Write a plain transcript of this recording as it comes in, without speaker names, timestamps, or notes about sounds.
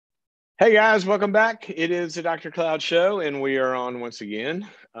Hey guys, welcome back. It is the Dr. Cloud Show, and we are on once again,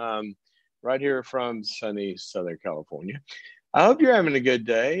 um, right here from sunny Southern California. I hope you're having a good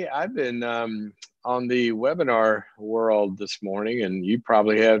day. I've been on the webinar world this morning, and you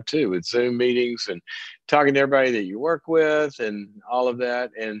probably have too, with Zoom meetings and talking to everybody that you work with and all of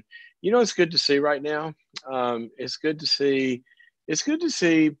that. And it's good to see right now. It's good to see. It's good to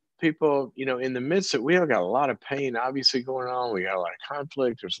see people, in the midst of, we have got a lot of pain obviously going on. We got a lot of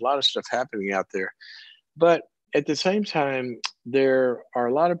conflict. There's a lot of stuff happening out there. But at the same time, there are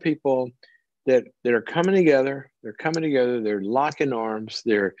a lot of people that are coming together. They're coming together. They're locking arms.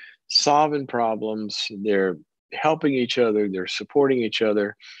 They're solving problems. They're helping each other. They're supporting each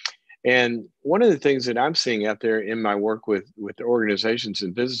other. And one of the things that I'm seeing out there in my work with organizations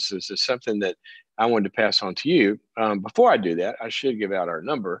and businesses is something that I wanted to pass on to you. Before I do that, I should give out our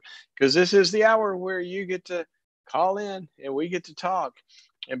number, because this is the hour where you get to call in and we get to talk.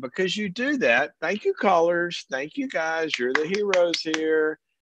 And because you do that, thank you, callers. Thank you, guys. You're the heroes here.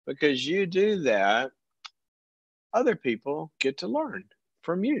 Because you do that, other people get to learn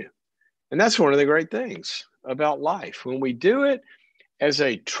from you. And that's one of the great things about life. When we do it as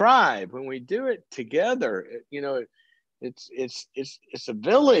a tribe, when we do it together, it's a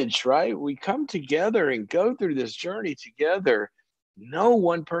village, right? We come together and go through this journey together. No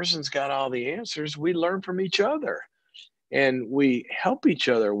one person's got all the answers. We learn from each other and we help each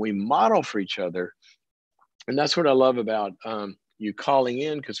other. We model for each other. And that's what I love about you calling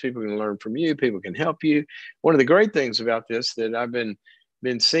in, because people can learn from you. People can help you. One of the great things about this that I've been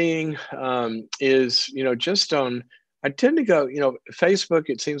seeing is, just on, I tend to go, Facebook,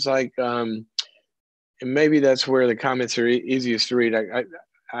 it seems like, and maybe that's where the comments are easiest to read.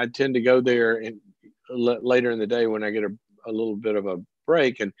 I tend to go there and later in the day when I get a little bit of a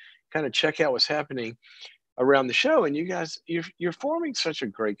break and kind of check out what's happening around the show. And you guys, you're forming such a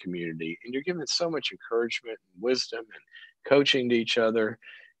great community, and you're giving so much encouragement and wisdom and coaching to each other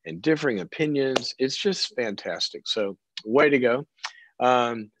and differing opinions. It's just fantastic. So way to go.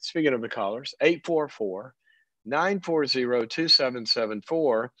 Speaking of the callers,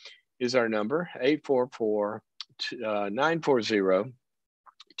 844-940-2774 is our number.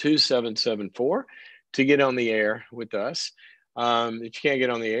 844-940-2774 to get on the air with us. If you can't get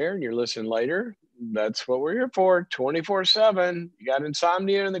on the air and you're listening later, that's what we're here for, 24/7. You got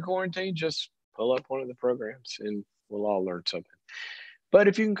insomnia in the quarantine, just pull up one of the programs and we'll all learn something. But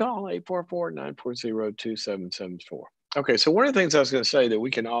if you can call 844-940-2774. Okay, so one of the things I was going to say that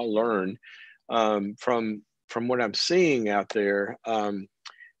we can all learn from what I'm seeing out there.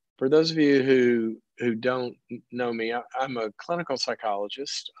 For those of you who don't know me, I'm a clinical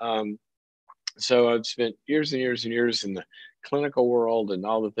psychologist. So I've spent years and years and years in the clinical world and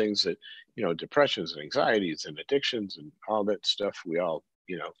all the things that, depressions and anxieties and addictions and all that stuff we all,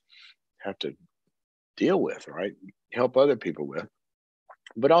 have to deal with, right? Help other people with.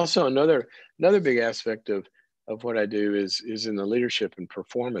 But also another big aspect of what I do is in the leadership and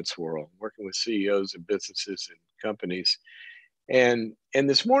performance world, working with CEOs of businesses and companies. And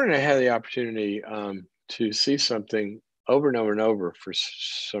this morning I had the opportunity to see something over and over and over for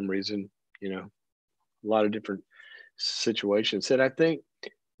some reason, a lot of different situations that I think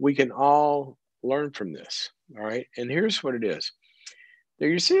we can all learn from this. All right. And here's what it is. Now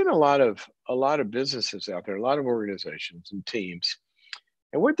you're seeing a lot of businesses out there, a lot of organizations and teams.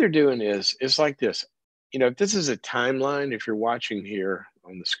 And what they're doing is like this. If this is a timeline, if you're watching here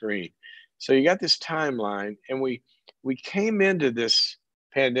on the screen, so you got this timeline, and we came into this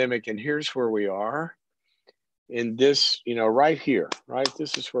pandemic, and here's where we are in this, right here, right?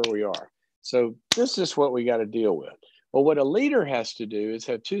 This is where we are. So this is what we got to deal with. Well, what a leader has to do is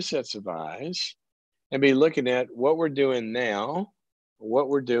have two sets of eyes and be looking at what we're doing now, what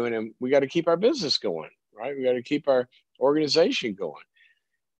we're doing, and we got to keep our business going, right? We got to keep our organization going.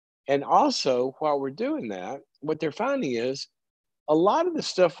 And also, while we're doing that, what they're finding is a lot of the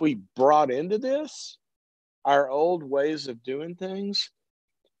stuff we brought into this, our old ways of doing things,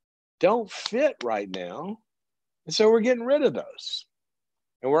 don't fit right now. And so we're getting rid of those.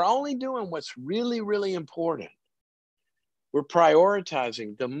 And we're only doing what's really, really important. We're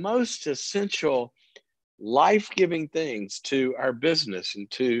prioritizing the most essential life-giving things to our business and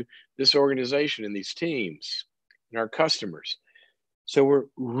to this organization and these teams and our customers. So we're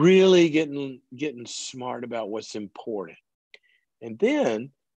really getting smart about what's important. And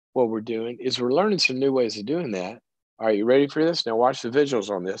then what we're doing is we're learning some new ways of doing that. All right, you ready for this? Now watch the visuals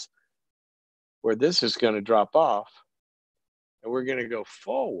on this, where this is going to drop off and we're going to go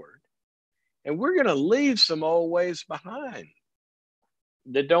forward, and we're going to leave some old ways behind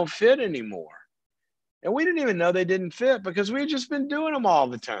that don't fit anymore. And we didn't even know they didn't fit because we had just been doing them all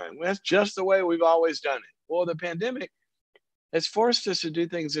the time. That's just the way we've always done it. Well, the pandemic has forced us to do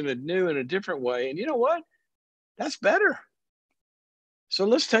things in a new and a different way. And you know what? That's better. So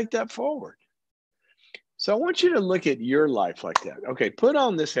let's take that forward. So I want you to look at your life like that. Okay, put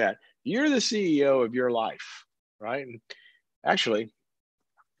on this hat. You're the CEO of your life, right? And actually,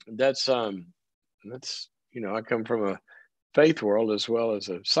 that's I come from a faith world as well as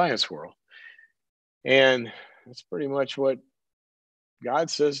a science world. And that's pretty much what God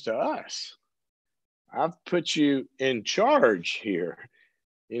says to us. I've put you in charge here.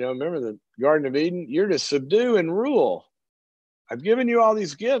 Remember the Garden of Eden? You're to subdue and rule. I've given you all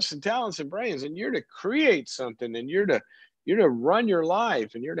these gifts and talents and brains, and you're to create something, and you're to run your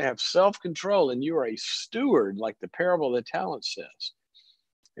life, and you're to have self-control, and you are a steward, like the parable of the talent says.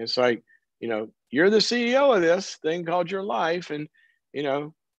 It's like, you're the CEO of this thing called your life, and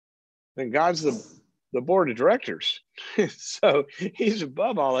then God's the board of directors. So he's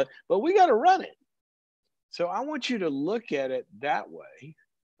above all that, but we got to run it. So I want you to look at it that way,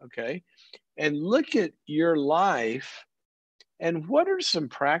 okay? And look at your life and what are some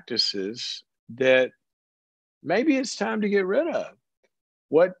practices that maybe it's time to get rid of?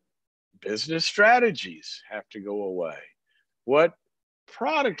 What business strategies have to go away? What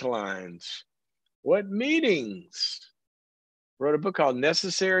product lines? What meetings? Wrote a book called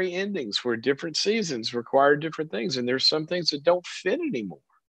Necessary Endings, where different seasons require different things. And there's some things that don't fit anymore.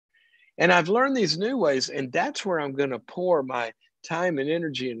 And I've learned these new ways, and that's where I'm going to pour my time and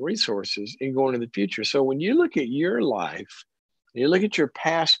energy and resources in going to the future. So when you look at your life, you look at your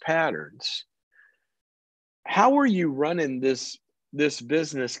past patterns, how are you running this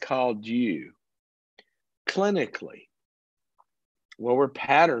business called you clinically? What were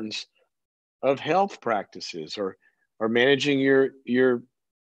patterns of health practices or managing your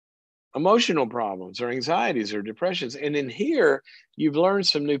emotional problems or anxieties or depressions? And in here, you've learned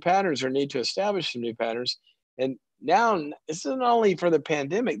some new patterns or need to establish some new patterns. And now it's not only for the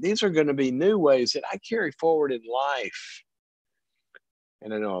pandemic, these are going to be new ways that I carry forward in life.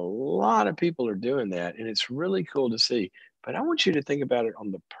 And I know a lot of people are doing that, and it's really cool to see. But I want you to think about it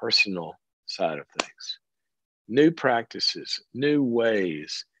on the personal side of things. New practices, new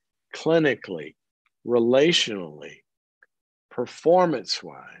ways, clinically, relationally, performance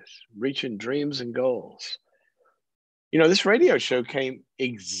wise, reaching dreams and goals. This radio show came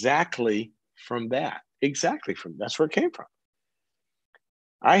exactly from that. Exactly from that's where it came from.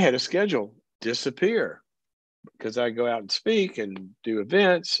 I had a schedule disappear because I go out and speak and do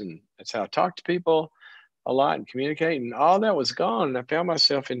events, and that's how I talk to people a lot and communicate. And all that was gone. And I found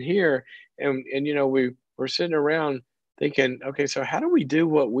myself in here, and we were sitting around thinking, okay, so how do we do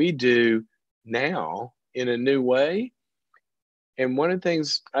what we do now in a new way? And one of the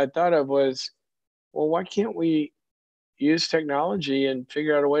things I thought of was, well, why can't we use technology and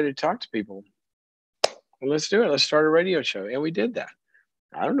figure out a way to talk to people? Well, let's do it. Let's start a radio show. And we did that.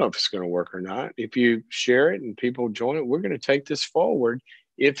 I don't know if it's going to work or not. If you share it and people join it, we're going to take this forward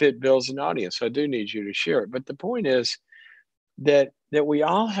if it builds an audience. So I do need you to share it. But the point is that we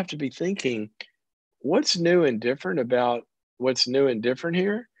all have to be thinking, what's new and different about what's new and different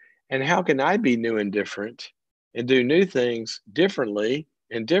here? And how can I be new and different and do new things differently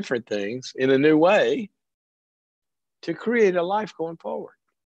and different things in a new way to create a life going forward?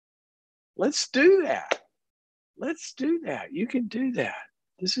 Let's do that. Let's do that. You can do that.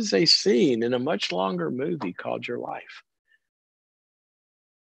 This is a scene in a much longer movie called your life.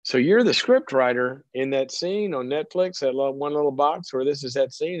 So you're the script writer in that scene on Netflix, that one little box where this is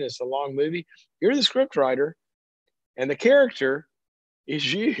that scene. It's a long movie. You're the script writer, and the character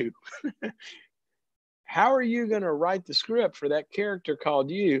is you. How are you going to write the script for that character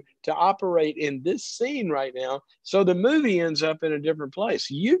called you to operate in this scene right now so the movie ends up in a different place?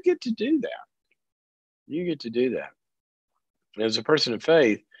 You get to do that. You get to do that. As a person of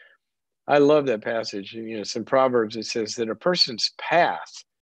faith, I love that passage. It's in Proverbs. It says that a person's path,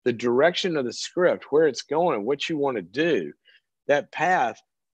 the direction of the script, where it's going, what you want to do, that path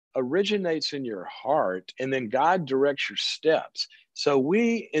originates in your heart, and then God directs your steps. So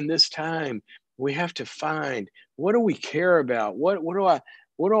we, in this time, we have to find, what do we care about? What do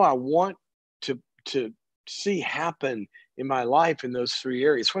I want to see happen in my life in those three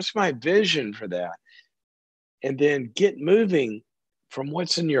areas? What's my vision for that? And then get moving from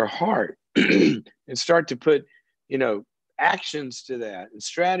what's in your heart and start to put, actions to that and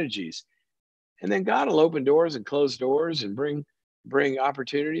strategies. And then God will open doors and close doors and bring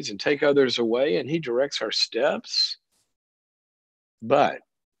opportunities and take others away, and he directs our steps. But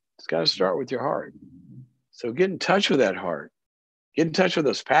it's got to start with your heart. So get in touch with that heart. Get in touch with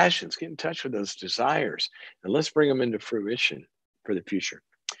those passions, get in touch with those desires, and let's bring them into fruition for the future.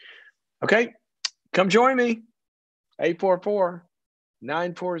 Okay, come join me.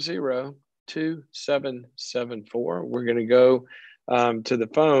 844-940-2774. We're going to go to the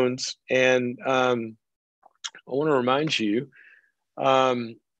phones. And I want to remind you,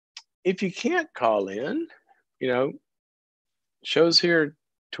 if you can't call in, shows here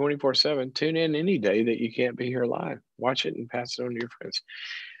 24/7. Tune in any day that you can't be here live. Watch it and pass it on to your friends.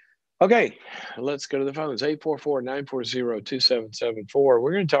 Okay, let's go to the phones. 844-940-2774.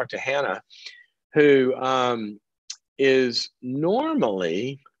 We're going to talk to Hannah, who is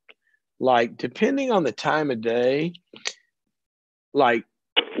normally, like, depending on the time of day, like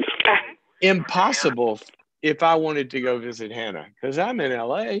impossible if I wanted to go visit Hannah, because I'm in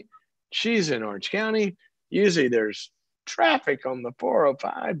LA, she's in Orange County. Usually there's traffic on the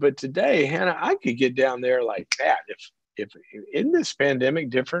 405, but today, Hannah, I could get down there like that. If isn't this pandemic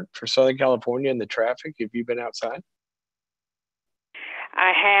different for Southern California and the traffic? Have you been outside?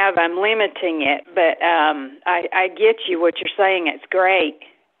 I have. I'm limiting it, but I get you. What you're saying, it's great.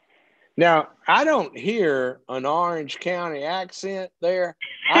 Now, I don't hear an Orange County accent there.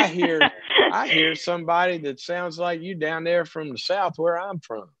 I hear somebody that sounds like you down there from the South, where I'm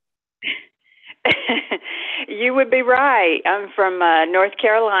from. You would be right. I'm from North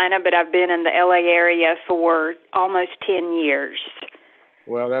Carolina, but I've been in the LA area for almost 10 years.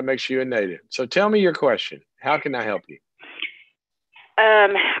 Well, that makes you a native. So tell me your question. How can I help you?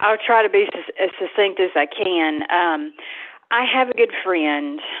 I'll try to be as succinct as I can. I have a good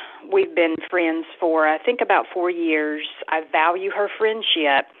friend. We've been friends for, I think, about 4 years. I value her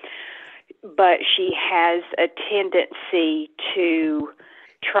friendship, but she has a tendency to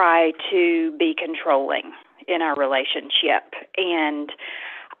try to be controlling in our relationship, and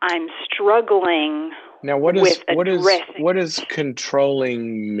I'm struggling. Now, what does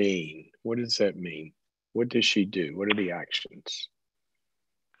controlling mean? What does that mean? What does she do? What are the actions?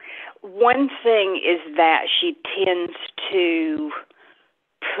 One thing is that she tends to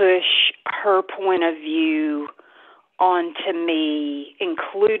push her point of view onto me,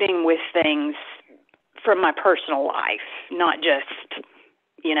 including with things from my personal life, not just,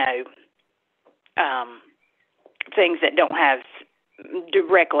 things that don't have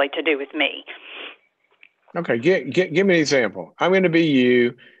directly to do with me. Okay, give me an example. I'm going to be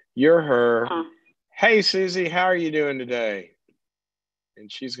you. You're her. Hey, Susie, how are you doing today?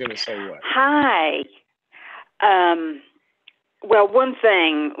 And she's going to say what? Hi. Well, one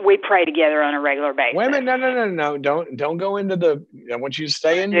thing, we pray together on a regular basis. Wait a minute, no. Don't go into the. I want you to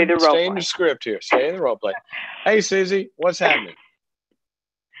stay in the script here. Stay in the role play. Hey, Susie, what's happening?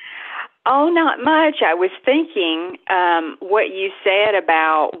 Oh, not much. I was thinking what you said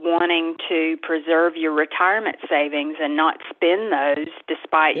about wanting to preserve your retirement savings and not spend those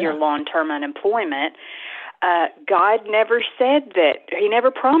despite your long-term unemployment. God never said that. He never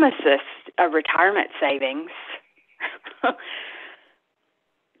promised us a retirement savings.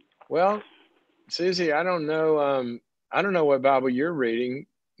 Well, Susie, I don't know. I don't know what Bible you're reading.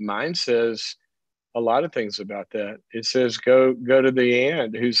 Mine says a lot of things about that. It says, go to the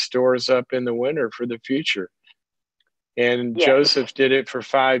ant who stores up in the winter for the future. And yes. Joseph did it for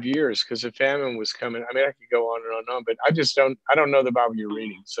 5 years because the famine was coming. I mean, I could go on and on, but I don't know the Bible you're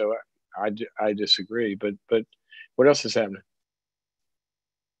reading. So I disagree. But what else is happening?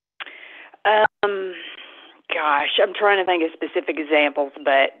 Gosh, I'm trying to think of specific examples,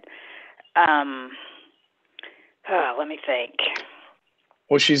 but let me think.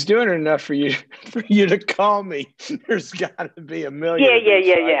 Well, she's doing enough for you to call me. There's got to be a million.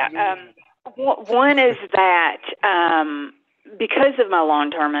 Yeah. One is that because of my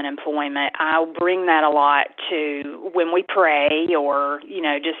long-term unemployment, I'll bring that a lot to when we pray or,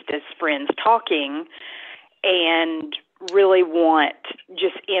 just as friends talking, and really want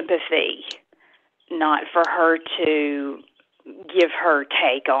just empathy, not for her to give her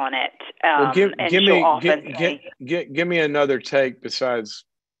take on it. Well, give me another take besides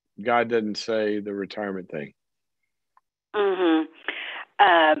God doesn't say the retirement thing.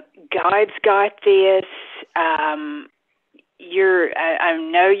 God's got this. I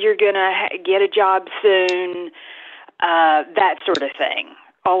know you're gonna get a job soon. That sort of thing.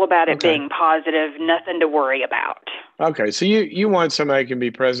 All about it being positive, nothing to worry about. Okay, so you want somebody who can be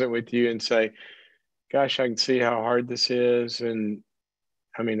present with you and say, gosh, I can see how hard this is. And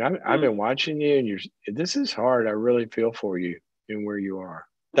I mean, I've been watching you and this is hard. I really feel for you and where you are.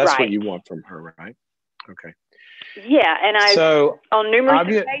 That's what you want from her, right? Okay. Yeah. And on numerous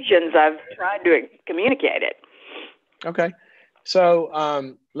occasions, I've tried to communicate it. Okay.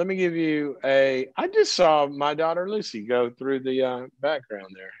 So let me give you I just saw my daughter Lucy go through the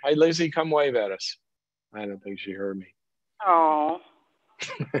background there. Hey, Lucy, come wave at us. I don't think she heard me. Oh.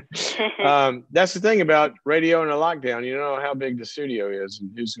 That's the thing about radio in a lockdown. You don't know how big the studio is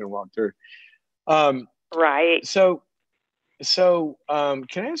and who's going to walk through. Um, Right. so, can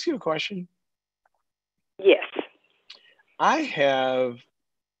I ask you a question? Yes. I have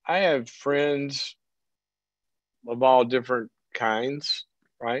I have friends of all different kinds,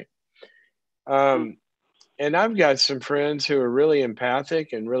 right? Mm. Um, and I've got some friends who are really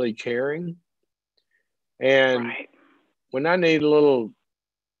empathic and really caring. And Right. when I need a little,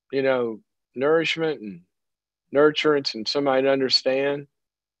 nourishment and nurturance and somebody to understand,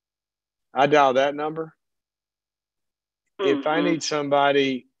 I dial that number. If I Mhm. need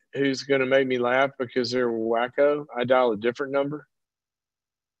somebody who's going to make me laugh because they're wacko, I dial a different number.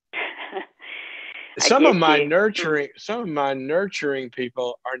 I get you. Mm. Some of my nurturing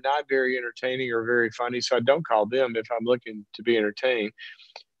people are not very entertaining or very funny, so I don't call them if I'm looking to be entertained.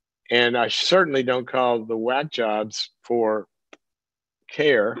 And I certainly don't call the whack jobs for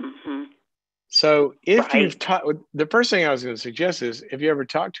care. Mhm. So if you've Right. taught, the first thing I was going to suggest is if you ever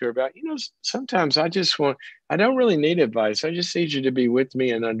talk to her about, sometimes I don't really need advice. I just need you to be with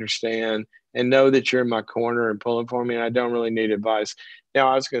me and understand and know that you're in my corner and pulling for me. And I don't really need advice. Now,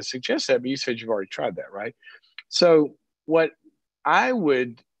 I was going to suggest that, but you said you've already tried that, right? So what I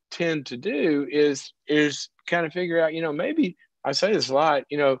would tend to do is kind of figure out, maybe I say this a lot,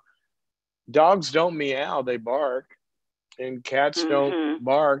 dogs don't meow, they bark, and cats don't Mhm.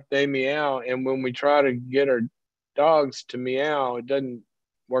 bark, they meow. And when we try to get our dogs to meow, it doesn't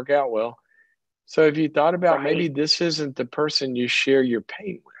work out well. So if you thought about maybe Right. this isn't the person you share your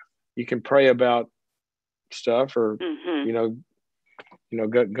pain with, you can pray about stuff or, Mhm. you know,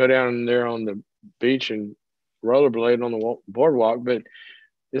 go down there on the beach and rollerblade on the boardwalk, but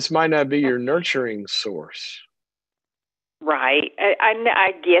this might not be your nurturing source. Right.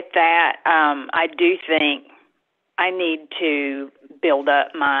 I get that. I do think I need to build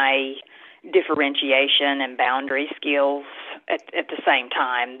up my differentiation and boundary skills at the same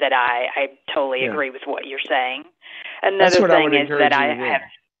time that I totally Yeah. agree with what you're saying. That's Another what I would thing is that encourage you I to do. have,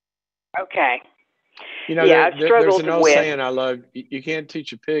 okay. There, Yeah, I've there's struggled an old with, saying I love. You can't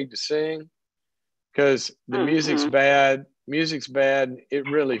teach a pig to sing because the music's mhm. bad. Music's bad. It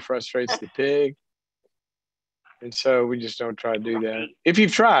really frustrates the pig. And so we just don't try to do that. Right. If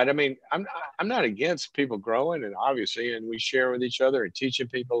you've tried, I mean, I'm not against people growing, and obviously, and we share with each other and teaching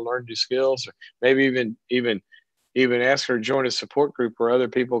people to learn new skills, or maybe even ask her to join a support group where other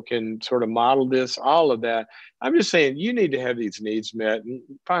people can sort of model this. All of that. I'm just saying you need to have these needs met and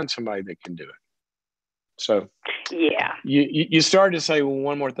find somebody that can do it. So Yeah. you started to say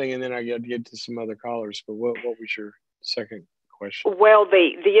one more thing, and then I got to get to some other callers. But what was your second question? Well,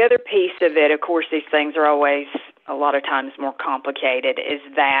 the other piece of it, of course, these things are always a lot of times more complicated. Is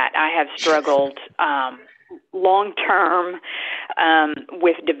that I have struggled long term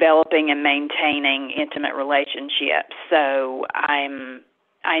with developing and maintaining intimate relationships. So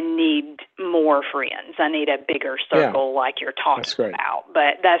I need more friends. I need a bigger Yeah, circle, like you're that's talking great. about.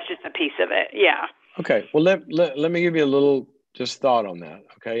 But that's just a piece of it. Yeah. Okay, well let me give you a little just thought on that.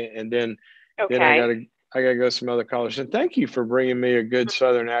 Okay, and then Okay. I gotta go to some other callers. And thank you for bringing me a good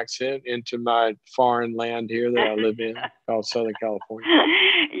Southern accent into my foreign land here that I live in, called Southern California.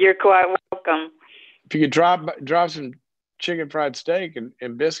 You're quite welcome. If you could drop some chicken fried steak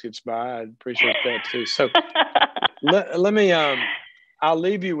and biscuits by, I'd appreciate that too. So let me I'll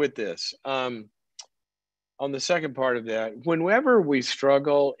leave you with this. On the second part of that, whenever we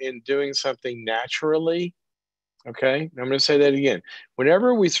struggle in doing something naturally, okay, I'm going to say that again.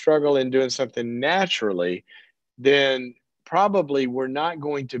 Whenever we struggle in doing something naturally, then probably we're not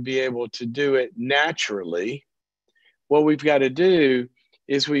going to be able to do it naturally. What we've got to do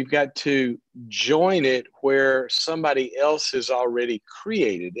is we've got to join it where somebody else has already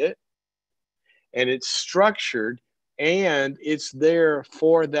created it and it's structured and it's there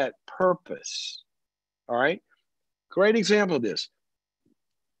for that purpose. All right. Great example of this.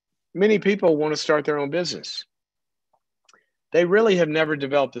 Many people want to start their own business. They really have never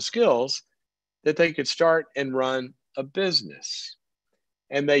developed the skills that they could start and run a business.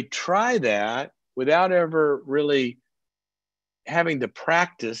 And they try that without ever really having the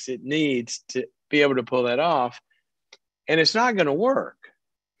practice it needs to be able to pull that off. And it's not going to work.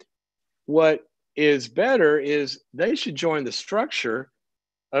 What is better is they should join the structure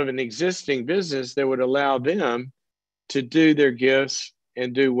of an existing business that would allow them to do their gifts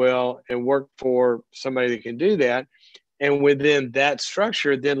and do well and work for somebody that can do that. And within that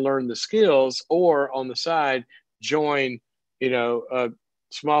structure, then learn the skills or on the side, join a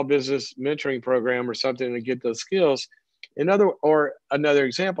small business mentoring program or something to get those skills. Another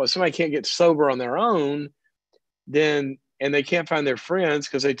example, if somebody can't get sober on their own, then and they can't find their friends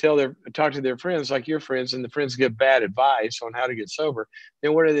because they talk to their friends like your friends, and the friends give bad advice on how to get sober,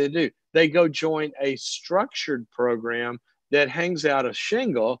 then what do? They go join a structured program that hangs out a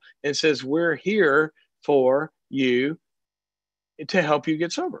shingle and says, we're here for you to help you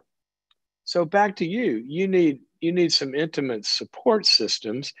get sober. So back to you. You need some intimate support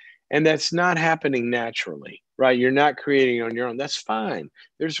systems, and that's not happening naturally, right? You're not creating it on your own. That's fine.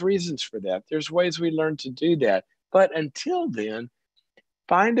 There's reasons for that. There's ways we learn to do that. But until then,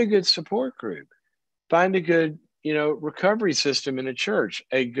 find a good support group. Find a good, recovery system in a church.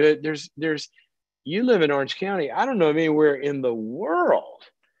 There's you live in Orange County. I don't know of anywhere in the world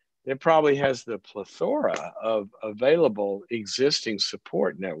that probably has the plethora of available existing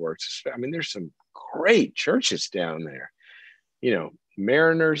support networks. I mean, there's some great churches down there,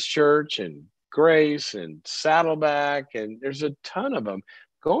 Mariners Church and Grace and Saddleback, and there's a ton of them.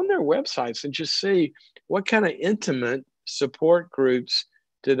 Go on their websites and just see what kind of intimate support groups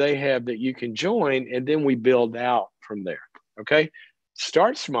do they have that you can join, and then we build out from there. Okay,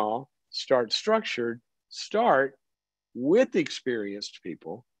 start small, start structured, start with experienced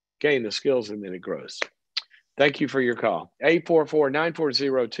people, gain the skills, and then it grows. Thank you for your call.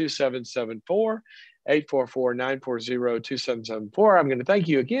 844-940-2774. 844-940-2774. I'm going to thank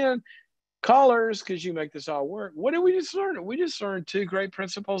you again, callers, because you make this all work. What did we just learn? We just learned two great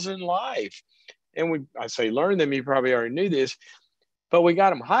principles in life. And I say learn them, you probably already knew this, but we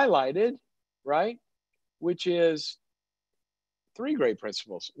got them highlighted, right? Which is three great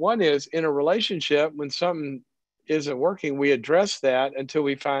principles. One is in a relationship, when something isn't working, we address that until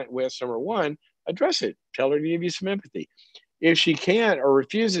we find, number one, address it. Tell her to give you some empathy. If she can't or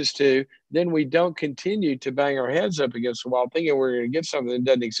refuses to, then we don't continue to bang our heads up against the wall thinking we're going to get something that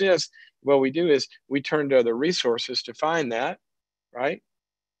doesn't exist. What we do is we turn to other resources to find that, right?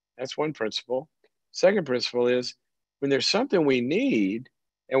 That's one principle. Second principle is when there's something we need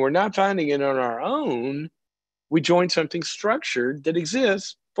and we're not finding it on our own, we join something structured that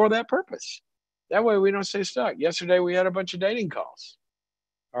exists for that purpose. That way we don't stay stuck. Yesterday we had a bunch of dating calls.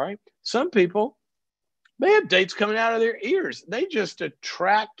 All right. Some people, they have dates coming out of their ears. They just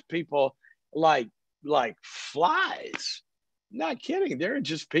attract people like flies. Not kidding. They're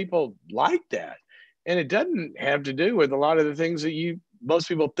just people like that. And it doesn't have to do with a lot of the things that most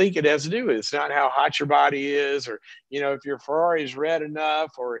people think it has to do with. It's not how hot your body is, or, if your Ferrari is red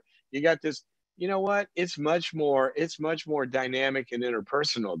enough, or you got this, you know what? It's much more dynamic and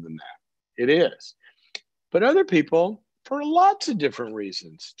interpersonal than that. It is. But other people, for lots of different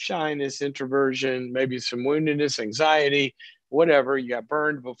reasons, shyness, introversion, maybe some woundedness, anxiety, whatever, you got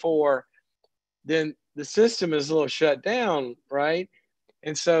burned before, then the system is a little shut down, right?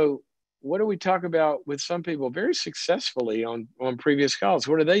 And so what do we talk about with some people very successfully on previous calls?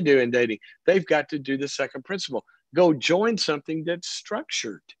 What do they do in dating? They've got to do the second principle. Go join something that's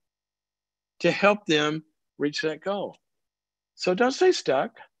structured to help them reach that goal. So don't stay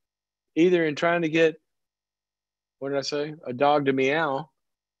stuck either in trying to get, what did I say? A dog to meow,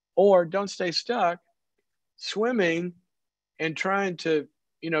 or don't stay stuck swimming and trying to,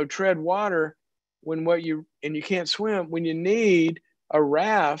 tread water when you can't swim, when you need a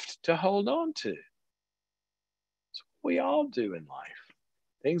raft to hold on to. It's what we all do in life.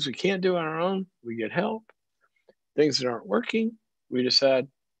 Things we can't do on our own, we get help. Things that aren't working, we decide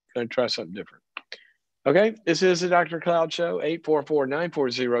going to try something different. Okay, this is the Dr. Cloud Show,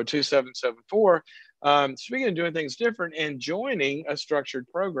 844-940-2774. Speaking of doing things different and joining a structured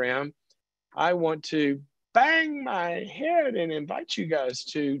program, I want to bang my head and invite you guys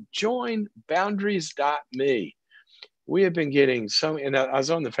to join boundaries.me. We have been getting and I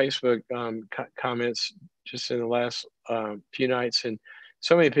was on the Facebook comments just in the last few nights, and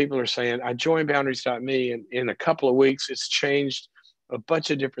so many people are saying, I joined boundaries.me, and in a couple of weeks, it's changed a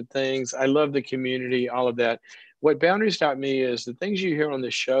bunch of different things. I love the community, all of that. What boundaries.me is, the things you hear on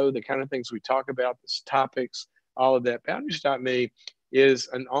this show, the kind of things we talk about, the topics, all of that. Boundaries.me is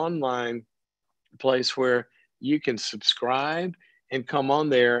an online place where you can subscribe and come on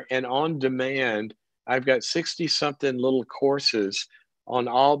there, and on demand, I've got 60 something little courses on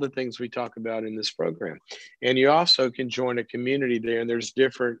all the things we talk about in this program. And you also can join a community there, and there's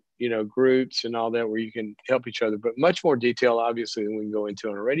different, groups and all that where you can help each other, but much more detail, obviously, than we can go into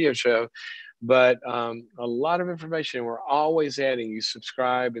on a radio show. But a lot of information. We're always adding. You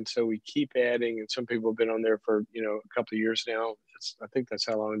subscribe, and so we keep adding. And some people have been on there for, a couple of years now. I think that's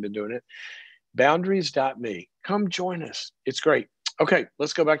how long I've been doing it. Boundaries.me. Come join us. It's great. Okay,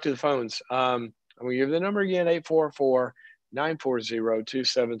 let's go back to the phones. I'm going to give the number again,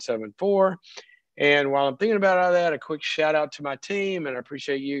 940-2774. And while I'm thinking about all that, a quick shout out to my team, and I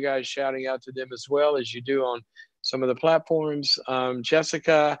appreciate you guys shouting out to them as well as you do on some of the platforms.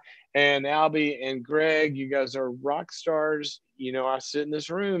 Jessica and Albie and Greg, you guys are rock stars. You know, I sit in this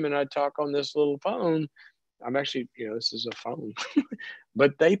room and I talk on this little phone. I'm actually, you know, this is a phone,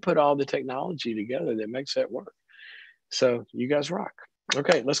 but they put all the technology together that makes that work. So you guys rock.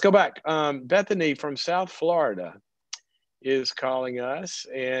 Okay, let's go back. Bethany from South Florida is calling us,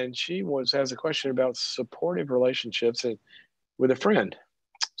 and she has a question about supportive relationships and with a friend.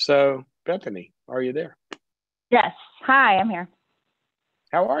 So, Bethany, are you there? Yes. Hi, I'm here.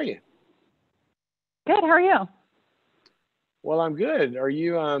 How are you? Good. How are you? Well, I'm good.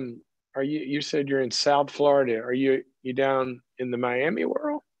 You said you're in South Florida. Are you down in the Miami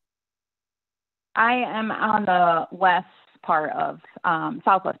world? I am on the west part of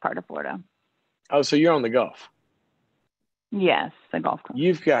southwest part of Florida. Oh, so you're on the Gulf. Yes, the Gulf Coast.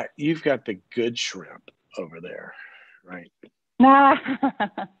 You've got the good shrimp over there, right?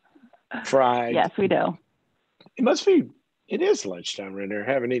 Fried. Yes, we do. It is lunchtime right there.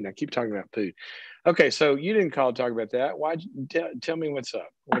 I haven't eaten. I keep talking about food. Okay, so you didn't call to talk about that. Why? Tell me what's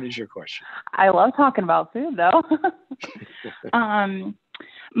up. What is your question? I love talking about food, though.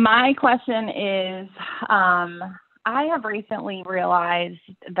 My question is, I have recently realized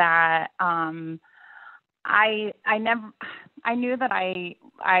that I knew that I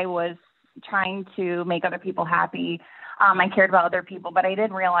was trying to make other people happy. I cared about other people, but I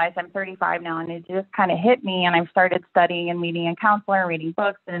didn't realize I'm 35 now, and it just kind of hit me. And I've started studying and meeting a counselor, reading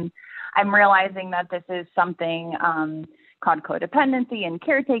books, and I'm realizing that this is something called codependency and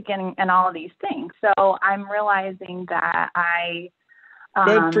caretaking and all of these things. So I'm realizing that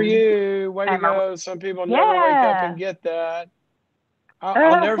good for you. Way to go. Some people never wake up and get that.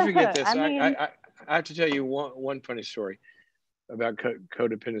 I'll never forget this. I have to tell you one funny story about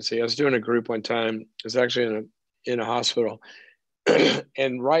codependency. I was doing a group one time. It was actually in a hospital.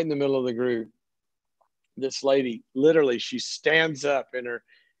 And right in the middle of the group, this lady, literally, she stands up in her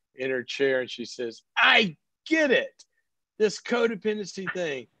chair and she says, I get it. This codependency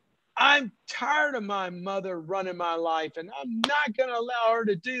thing. I'm tired of my mother running my life, and I'm not going to allow her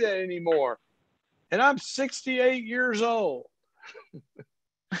to do that anymore. And I'm 68 years old.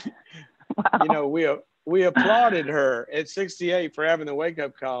 Wow. You know, we applauded her at 68 for having the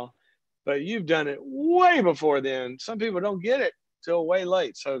wake-up call, but you've done it way before then. Some people don't get it till way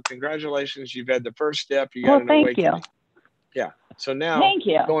late. So congratulations, you've had the first step. You got an awakening. Thank you. Yeah. So now, thank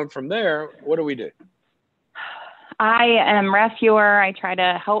you. Going from there, what do we do? I am rescuer. I try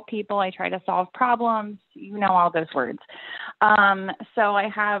to help people. I try to solve problems. You know all those words. So I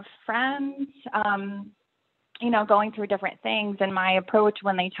have friends, going through different things. And my approach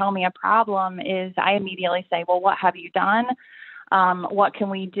when they tell me a problem is I immediately say, well, what have you done? What can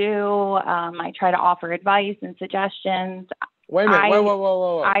we do? I try to offer advice and suggestions. Wait a minute.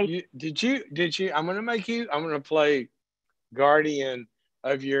 Whoa. Did you, I'm going to play guardian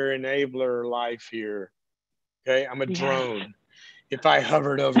of your enabler life here. Okay. I'm a drone. If I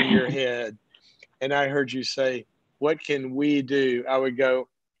hovered over your head and I heard you say, what can we do? I would go,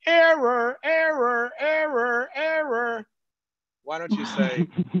 error. Why don't you say,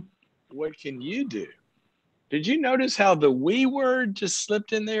 what can you do? Did you notice how the we word just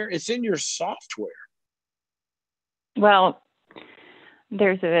slipped in there? It's in your software. Well,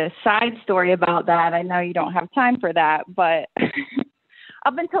 there's a side story about that. I know you don't have time for that, but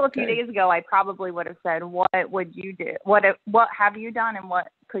up until a few days ago, I probably would have said, what would you do? What have you done and what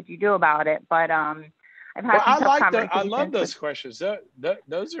could you do about it? But I've had some tough conversations. I love those questions.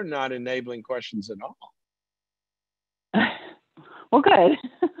 Those are not enabling questions at all. Well, good.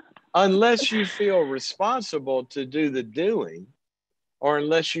 Unless you feel responsible to do the doing, or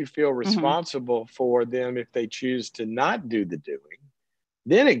unless you feel responsible for them if they choose to not do the doing,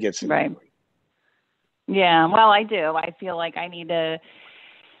 then it gets enabling. Right. Yeah, well, I do. I feel like I need to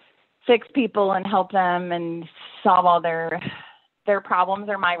fix people and help them and solve all their problems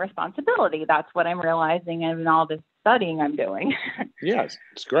are my responsibility. That's what I'm realizing in all this studying I'm doing. Yes,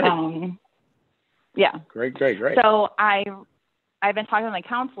 it's great. Yeah. Great. So I've been talking to my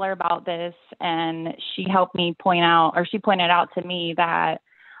counselor about this, and she pointed out to me that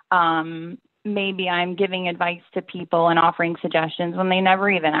maybe I'm giving advice to people and offering suggestions when they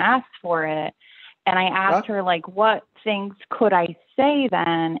never even asked for it. And I asked her, what things could I say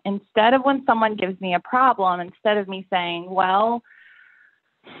then? Instead of when someone gives me a problem, instead of me saying, well,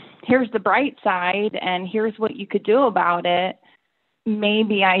 here's the bright side and here's what you could do about it,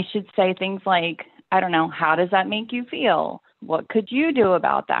 maybe I should say things like, I don't know, how does that make you feel? What could you do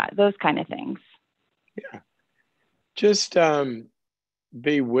about that? Those kind of things. Yeah. Just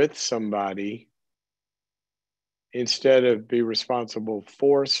be with somebody instead of be responsible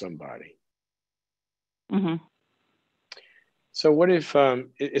for somebody. Hmm. So what if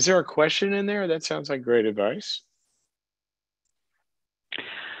is there a question in there? That sounds like great advice.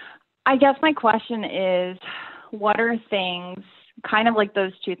 I guess my question is, what are things, kind of like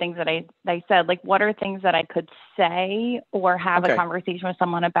those two things that I said, like what are things that I could say or have a Okay, conversation with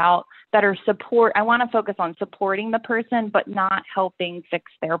someone about that are support? I want to focus on supporting the person, but not helping fix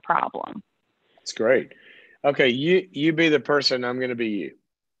their problem. that's great. Okay, you be the person. I'm going to be you.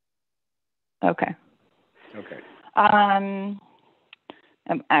 Okay. Okay, Are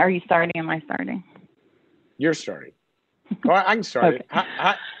you starting? Am I starting? you're starting. Oh, I can start it. Okay.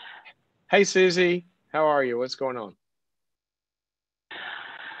 Hi, hey, Susie, how are you? What's going on?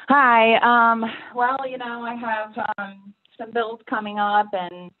 Hi. Well, I have some bills coming up,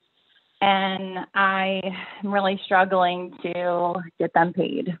 and I am really struggling to get them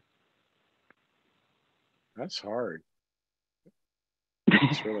paid. That's hard.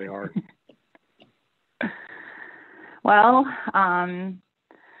 It's really hard. Well, I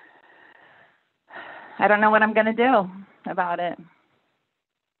don't know what I'm going to do about it.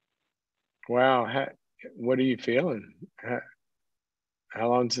 Wow. What are you feeling? How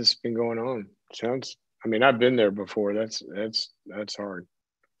long's this been going on? Sounds. I mean, I've been there before. That's hard.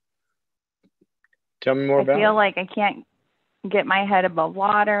 Tell me more I about feel it. like I can't get my head above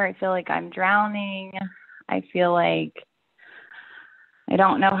water. I feel like I'm drowning. I feel like I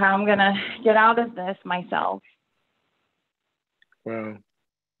don't know how I'm going to get out of this myself. Well,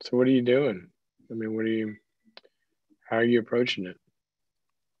 so what are you doing? I mean, how are you approaching it?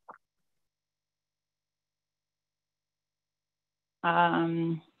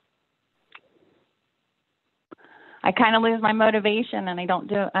 I kind of lose my motivation, and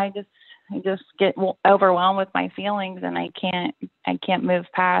I just get overwhelmed with my feelings, and I can't move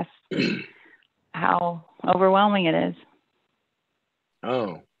past how overwhelming it is.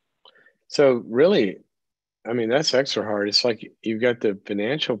 Oh, so really, I mean, that's extra hard. It's like you've got the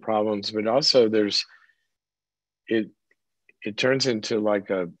financial problems, but also it it turns into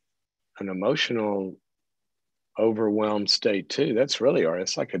like an emotional overwhelmed state too. That's really hard.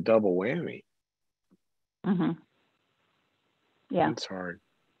 It's like a double whammy. Mhm. Yeah. That's hard.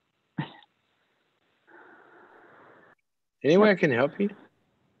 Any way Yep. I can help you?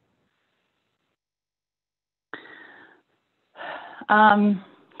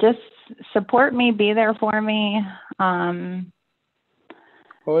 Just support me, be there for me,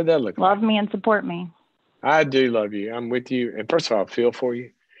 What would that look like? love me and support me. I do love you. I'm with you. And first of all, I feel for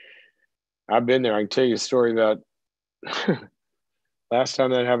you. I've been there. I can tell you a story about last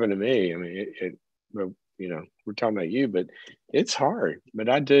time that happened to me. I mean, well, we're talking about you, but it's hard. But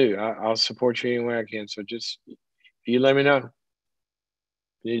I do. I'll support you any way I can. So just you let me know if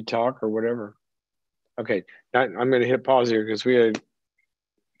you need to talk or whatever. Okay. Now, I'm going to hit pause here because we got to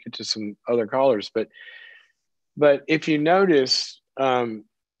get to some other callers. But if you notice,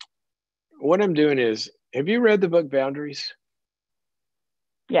 what I'm doing is, have you read the book Boundaries?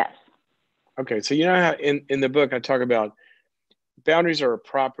 Yes. Okay. So you know how in the book I talk about boundaries are a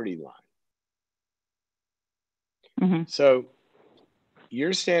property line. Mhm. So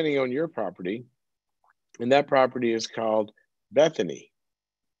you're standing on your property, and that property is called Bethany.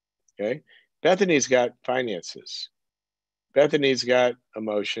 Okay. Bethany's got finances. Bethany's got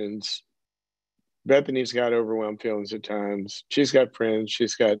emotions. Bethany's got overwhelmed feelings at times. She's got friends.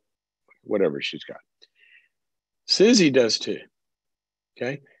 She's got whatever she's got. Susie does too.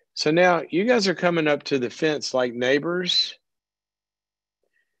 Okay. So now you guys are coming up to the fence like neighbors,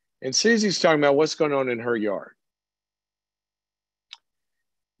 and Susie's talking about what's going on in her yard.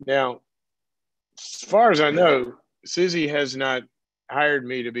 Now, as far as I know, Susie has not hired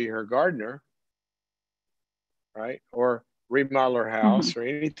me to be her gardener, right? Or remodel her Mhm. house or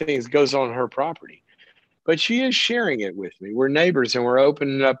anything that goes on her property. But she is sharing it with me. We're neighbors and we're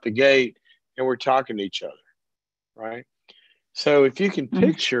opening up the gate and we're talking to each other, right? So if you can Mhm.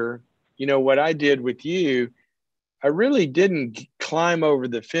 picture, what I did with you, I really didn't climb over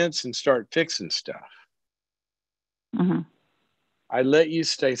the fence and start fixing stuff. Mhm. I let you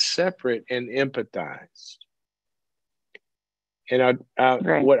stay separate and empathize. And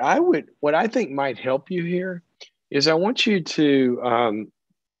Great. what I think might help you here is I want you to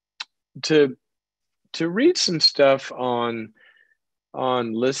to read some stuff on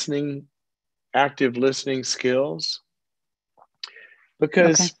listening, active listening skills,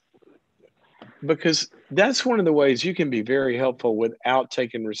 Okay. because that's one of the ways you can be very helpful without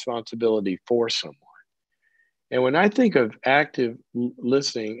taking responsibility for someone. And when I think of active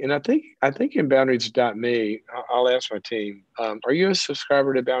listening, and I think in boundaries.me, I'll ask my team, are you a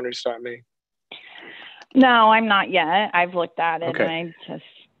subscriber to boundaries.me? No, I'm not yet. I've looked at it and Okay. I just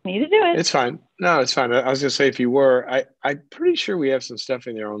need to do it. It's fine. No, it's fine. I was going to say, if you were, I'm pretty sure we have some stuff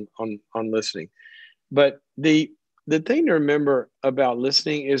in there on listening. But the thing to remember about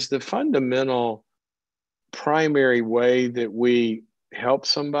listening is the fundamental primary way that we help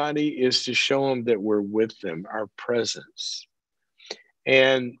somebody is to show them that we're with them, our presence.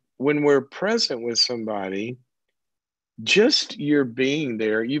 And when we're present with somebody, just your being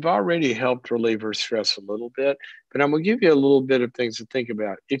there, you've already helped relieve her stress a little bit. But I'm going to give you a little bit of things to think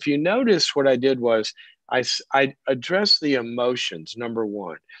about. If you notice, what I did was I addressed the emotions, number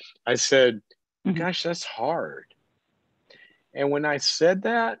one. I said, Mm-hmm. gosh, that's hard. And when I said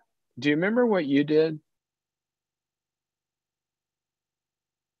that, do you remember what you did?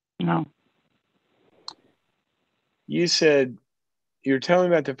 No. You said, you're telling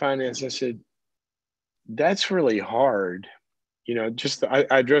me about the finance. I said, that's really hard. I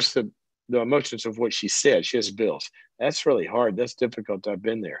addressed the emotions of what she said. She has bills. That's really hard. That's difficult. I've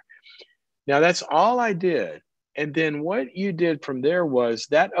been there. Now, that's all I did. And then what you did from there was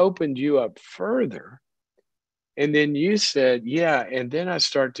that opened you up further. And then you said, yeah. And then I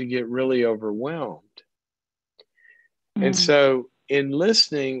start to get really overwhelmed. And so in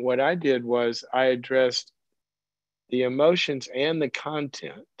listening, what I did was I addressed the emotions and the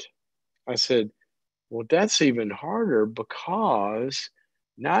content. I said, well, that's even harder because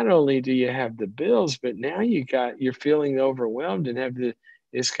not only do you have the bills, but now you're feeling overwhelmed and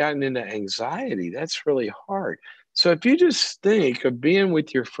it's gotten into anxiety. That's really hard. So if you just think of being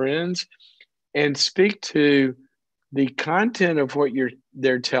with your friends and speak to the content of what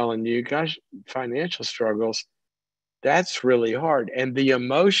they're telling you, gosh, financial struggles, that's really hard. And the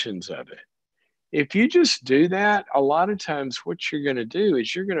emotions of it. If you just do that, a lot of times what you're going to do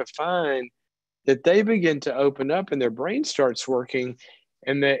is you're going to find that they begin to open up and their brain starts working,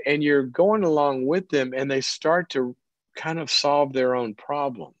 and you're going along with them, and they start to kind of solve their own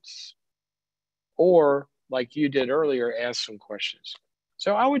problems, or like you did earlier, ask some questions.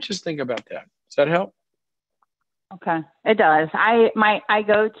 So I would just think about that. Does that help? Okay, it does. I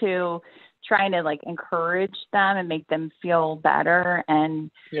go to trying to like encourage them and make them feel better,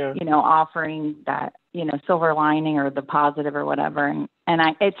 and Yeah. offering that silver lining or the positive or whatever.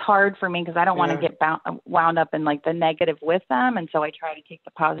 And it's hard for me because I don't want to get wound up in like the negative with them, and so I try to take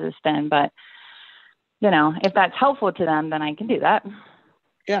the positive spin. But if that's helpful to them, then I can do that.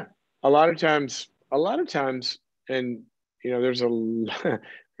 Yeah, a lot of times, and there's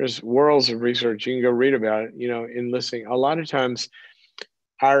there's worlds of research you can go read about it. In listening, a lot of times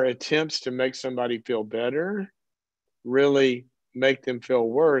our attempts to make somebody feel better really make them feel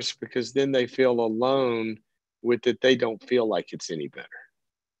worse, because then they feel alone with it. They don't feel like it's any better.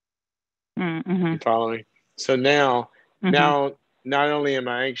 Mm-hmm. You follow me? So now, Mm-hmm. not only am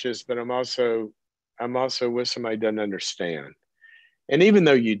I anxious, but I'm also with somebody who doesn't understand. And even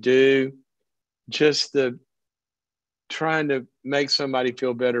though you do, just the trying to make somebody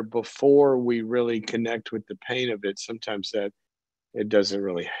feel better before we really connect with the pain of it, sometimes that it doesn't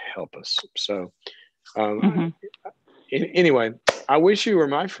really help us. So anyway, I wish you were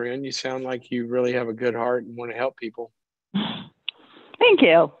my friend. You sound like you really have a good heart and want to help people. Thank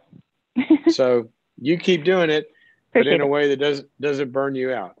you. So you keep doing it, but in a Appreciate it. way that doesn't burn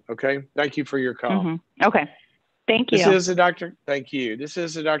you out. Okay. Thank you for your call. Okay. Thank you. Thank you. This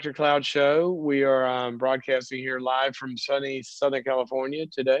is the Dr. Cloud Show. We are broadcasting here live from sunny Southern California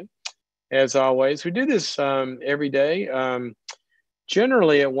today. As always, we do this every day,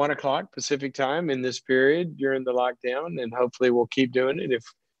 generally at 1 o'clock Pacific time in this period during the lockdown. And hopefully we'll keep doing it if,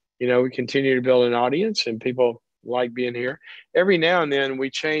 we continue to build an audience and people like being here. Every now and then we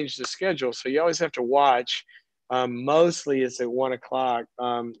change the schedule. So you always have to watch. Mostly it's at 1 o'clock.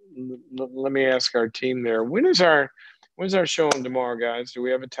 Let me ask our team there. When's our show on tomorrow, guys? Do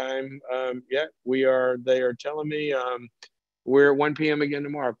we have a time yet? They are telling me we're at 1 p.m. again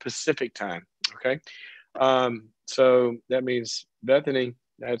tomorrow, Pacific time. Okay. So that means, Bethany,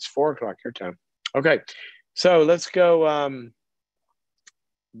 that's 4 o'clock your time. Okay. So let's go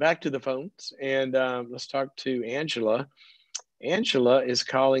back to the phones, and let's talk to Angela. Angela is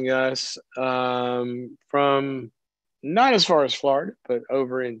calling us from not as far as Florida, but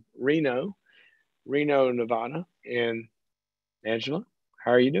over in Reno, Nevada. And Angela,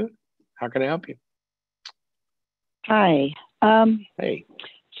 how are you doing? How can I help you? Hi. Hey.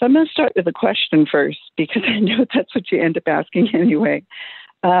 So I'm going to start with a question first, because I know that's what you end up asking anyway.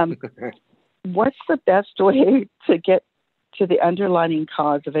 What's the best way to get to the underlying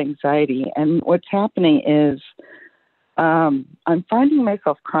cause of anxiety. And what's happening is I'm finding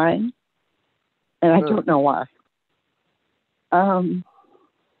myself crying, and I don't know why.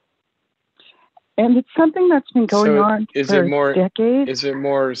 And it's something that's been going on for decades. Is it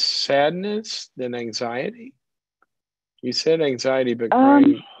more sadness than anxiety? You said anxiety, but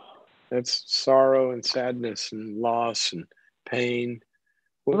crying, that's sorrow and sadness and loss and pain.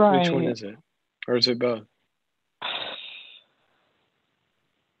 Right. Which one is it? Or is it both?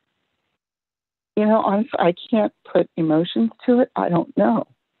 Honestly, I can't put emotions to it. I don't know.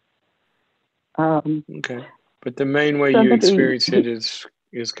 Okay. But the main way you experience it is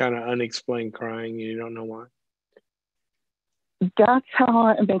kind of unexplained crying. You don't know why. That's how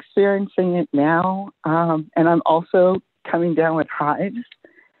I'm experiencing it now. And I'm also coming down with hives,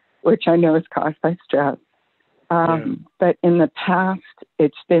 which I know is caused by stress. But in the past,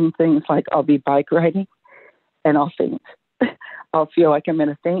 it's been things like I'll be bike riding and I'll faint. I'll feel like I'm in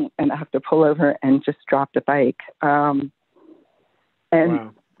a faint and I have to pull over and just drop the bike.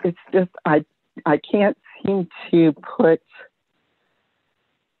 It's just, I can't seem to put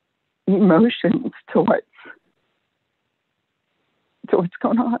emotions to what's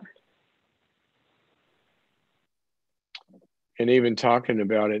going on. And even talking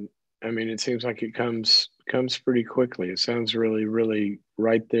about it, I mean, it seems like it comes pretty quickly. It sounds really, really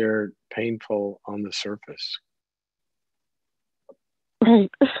right there, painful on the surface.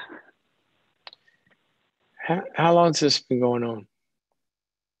 Right. How long has this been going on?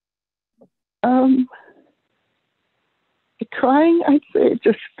 The crying, I'd say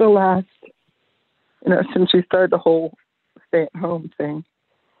just the last, since we started the whole stay-at-home thing.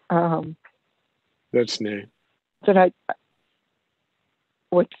 That's new.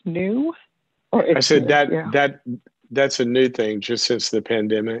 What's new? I said that's a new thing just since the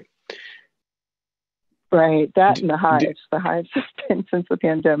pandemic. Right. That and the hives. The hives have been since the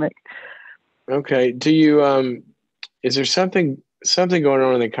pandemic. Okay. Do you is there something going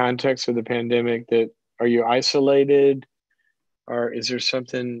on in the context of the pandemic are you isolated, or is there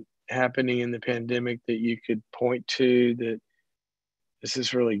something happening in the pandemic that you could point to that this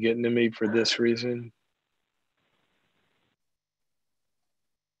is really getting to me for this reason?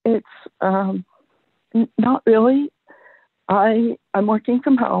 It's not really. I'm working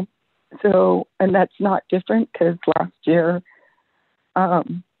from home, and that's not different because last year I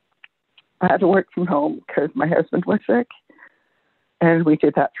had to work from home because my husband was sick, and we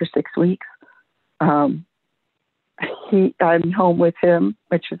did that for 6 weeks. I'm home with him,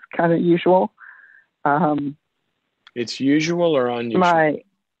 which is kind of usual. It's usual or unusual?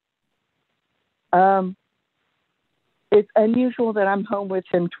 It's unusual that I'm home with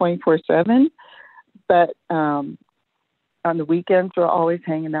him 24/7, but on the weekends we're always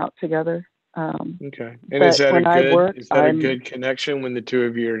hanging out together. Okay. And is that a good connection when the two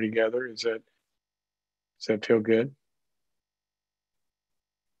of you are together? Does that feel good?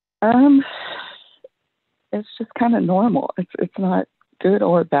 It's just kind of normal. It's not good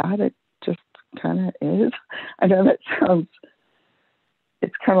or bad. It just kind of is. I know that sounds.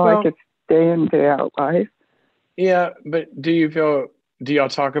 It's kind of like it's day in, day out life. Yeah, but do y'all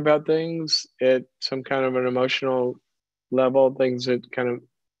talk about things at some kind of an emotional level, things that kind of,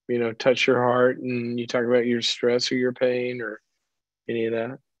 touch your heart, and you talk about your stress or your pain or any of that?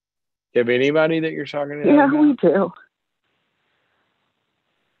 Do you have anybody that you're talking to? Yeah, we do.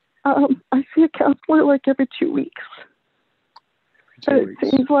 I see a counselor like every 2 weeks. It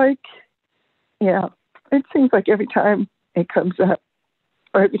seems like every time it comes up,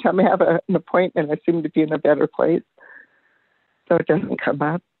 or every time I have an appointment, I seem to be in a better place. So it doesn't come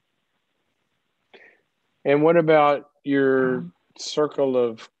up. And what about your circle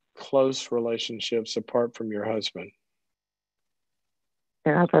of close relationships apart from your husband?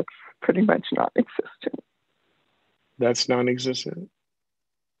 Yeah, that's pretty much non-existent. That's non-existent?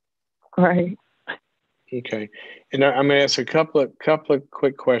 Right. Okay. And I'm going to ask a couple of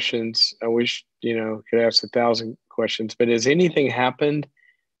quick questions. I wish, could ask 1,000 questions, but has anything happened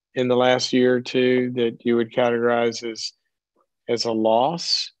in the last year or two that you would categorize as a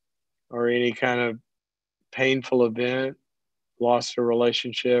loss, or any kind of painful event, loss to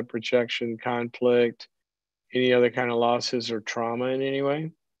relationship, rejection, conflict, any other kind of losses or trauma in any way?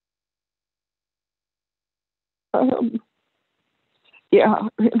 Yeah,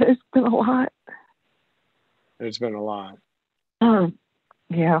 there's been a lot. There's been a lot.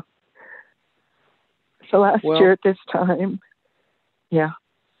 Yeah. So last year at this time,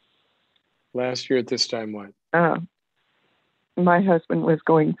 Last year at this time, what? My husband was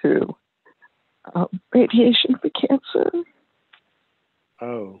going through radiation for cancer.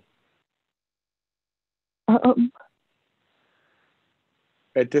 Oh.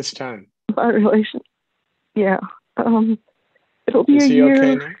 at this time? My relation, yeah. It'll be Is a he year.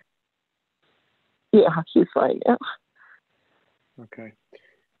 okay now? Yeah, he's fine. Yeah. Okay.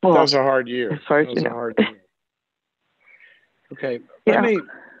 Well, That was a hard year. as far as That was you a know. hard year. Okay. Let Yeah. me,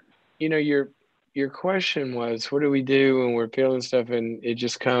 your question was, what do we do when we're feeling stuff and it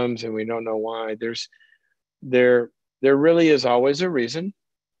just comes and we don't know why? There there really is always a reason.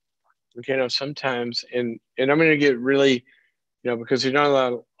 Okay, sometimes, and I'm going to get really, because you're not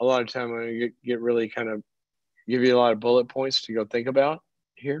a lot of time, I'm going to get really kind of give you a lot of bullet points to go think about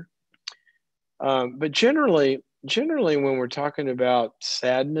here. But generally, when we're talking about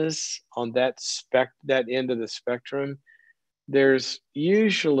sadness on that end of the spectrum, there's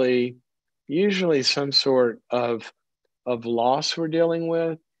usually some sort of loss we're dealing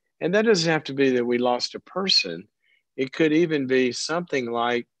with, and that doesn't have to be that we lost a person. It could even be something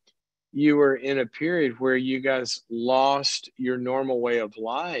like you were in a period where you guys lost your normal way of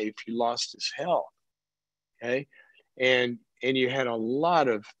life. You lost his health. Okay. And you had a lot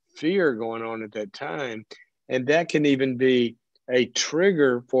of fear going on at that time. And that can even be a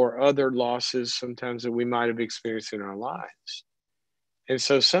trigger for other losses sometimes that we might have experienced in our lives. And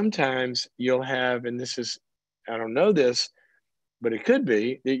so sometimes you'll have, and this is, I don't know this, but it could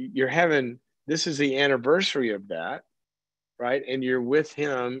be that you're having, this is the anniversary of that, right? And you're with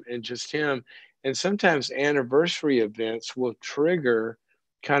him and just him. And sometimes anniversary events will trigger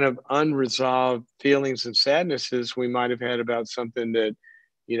kind of unresolved feelings and sadnesses we might have had about something that,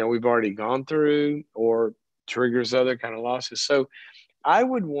 we've already gone through, or triggers other kind of losses. So I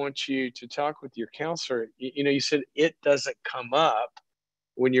would want you to talk with your counselor. You said it doesn't come up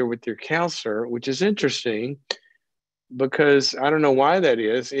when you're with your counselor, which is interesting because I don't know why that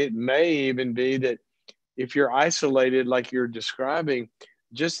is. It may even be that if you're isolated, like you're describing,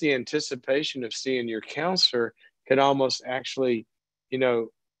 just the anticipation of seeing your counselor could almost actually, you know,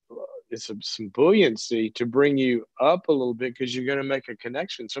 it's some buoyancy to bring you up a little bit because you're going to make a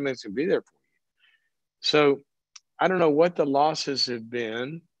connection. Somebody's going to be there for you. So I don't know what the losses have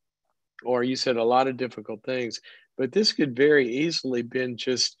been, or you said a lot of difficult things, but this could very easily been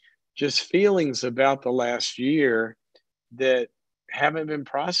just feelings about the last year that haven't been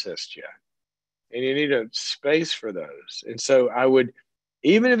processed yet, and you need a space for those. And so I would,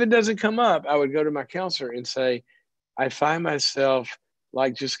 even if it doesn't come up, I would go to my counselor and say, I find myself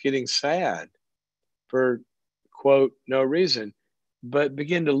like just getting sad for, quote, no reason, but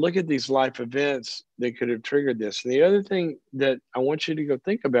begin to look at these life events that could have triggered this. And the other thing that I want you to go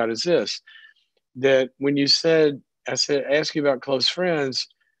think about is this, that when you said, ask you about close friends,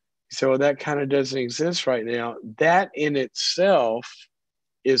 so that kind of doesn't exist right now. That in itself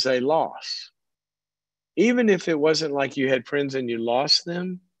is a loss. Even if it wasn't like you had friends and you lost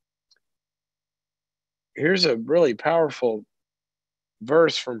them, here's a really powerful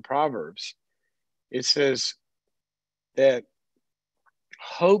verse from Proverbs. It says that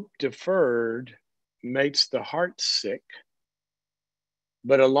hope deferred makes the heart sick,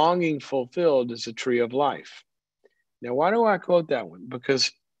 but a longing fulfilled is a tree of life. Now, why do I quote that one?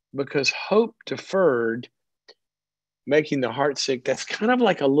 Because hope deferred making the heart sick, that's kind of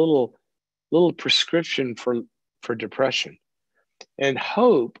like a little prescription for depression. And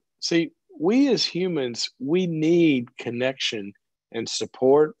hope, see, we as humans, we need connection and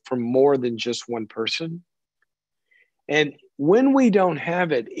support from more than just one person. And when we don't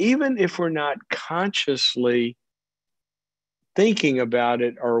have it, even if we're not consciously thinking about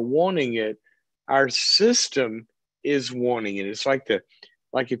it or wanting it, our system is wanting it. It's like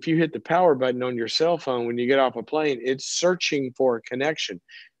if you hit the power button on your cell phone when you get off a plane, it's searching for a connection.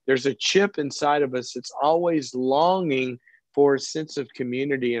 There's a chip inside of us that's always longing for a sense of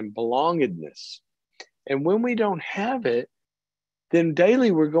community and belongingness. And when we don't have it, then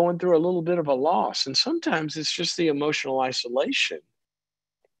daily we're going through a little bit of a loss. And sometimes it's just the emotional isolation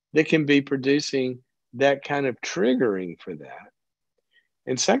that can be producing that kind of triggering for that.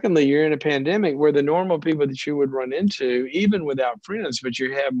 And secondly, you're in a pandemic where the normal people that you would run into, even without friends, but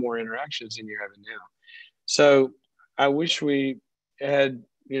you have more interactions than you're having now. So I wish we had,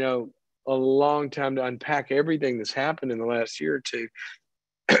 a long time to unpack everything that's happened in the last year or two.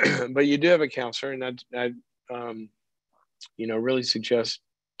 But you do have a counselor, and I really suggest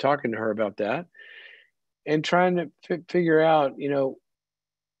talking to her about that and trying to figure out,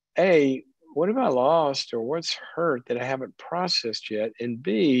 A, what have I lost or what's hurt that I haven't processed yet? And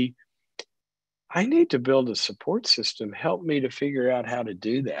B, I need to build a support system. Help me to figure out how to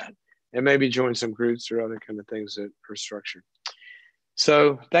do that, and maybe join some groups or other kind of things that are structured.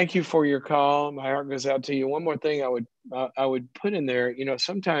 So thank you for your call. My heart goes out to you. One more thing I would put in there,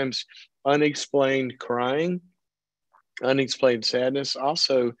 sometimes unexplained crying unexplained sadness,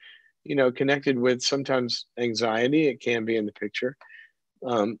 also, connected with sometimes anxiety. It can be in the picture.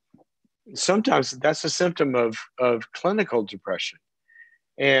 Um, Sometimes that's a symptom of clinical depression,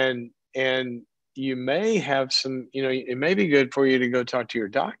 and you may have some, it may be good for you to go talk to your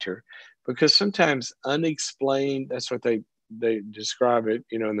doctor, because sometimes unexplained, that's what they describe it,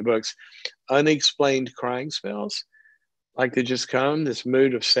 in the books, unexplained crying spells, like they just come, this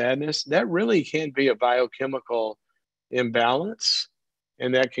mood of sadness, that really can be a biochemical imbalance.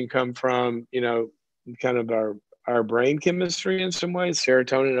 And that can come from, kind of our brain chemistry in some ways,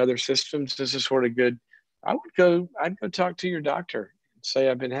 serotonin and other systems. This is sort of good. I'd go talk to your doctor. Say,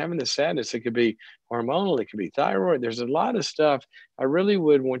 I've been having this sadness. It could be hormonal, it could be thyroid. There's a lot of stuff. I really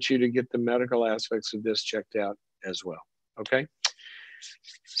would want you to get the medical aspects of this checked out as well. Okay.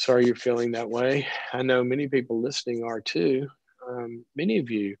 Sorry you're feeling that way. I know many people listening are too. Many of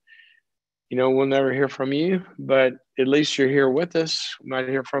you, we'll never hear from you, but at least you're here with us. We might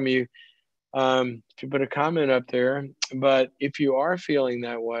hear from you if you put a comment up there. But if you are feeling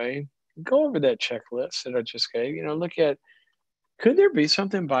that way, go over that checklist that I just gave. Look at, could there be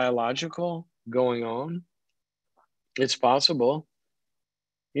something biological going on? It's possible.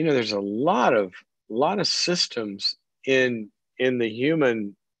 There's a lot of systems in the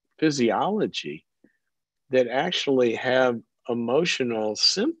human physiology that actually have emotional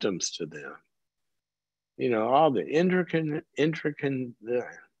symptoms to them. All the endocrine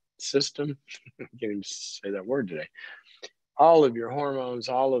system, I can't even say that word today. All of your hormones,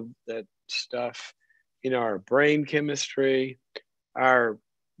 all of that stuff, our brain chemistry, our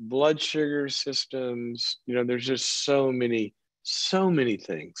blood sugar systems, there's just so many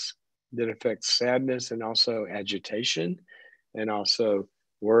things that affect sadness, and also agitation, and also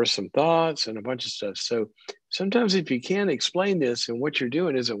worrisome thoughts, and a bunch of stuff. So sometimes if you can't explain this and what you're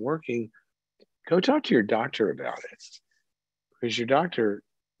doing isn't working, go talk to your doctor about it, because your doctor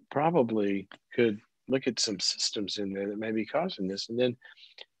probably could look at some systems in there that may be causing this. And then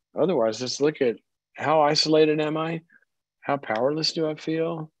otherwise, let's look at, how isolated am I? How powerless do I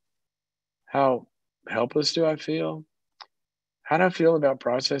feel? How helpless do I feel? How do I feel about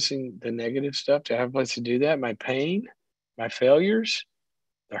processing the negative stuff? Do I have a place to do that? My pain, my failures,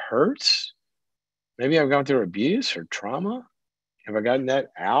 the hurts? Maybe I've gone through abuse or trauma. Have I gotten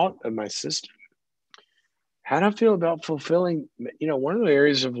that out of my system? How do I feel about fulfilling? One of the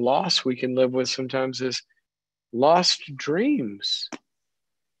areas of loss we can live with sometimes is lost dreams.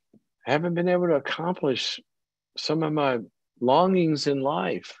 I haven't been able to accomplish some of my longings in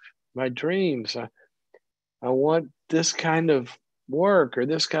life, my dreams. I want this kind of work, or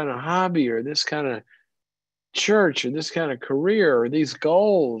this kind of hobby, or this kind of church, or this kind of career, or these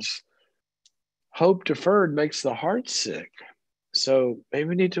goals. Hope deferred makes the heart sick. So maybe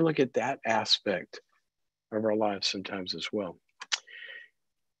we need to look at that aspect of our lives sometimes as well.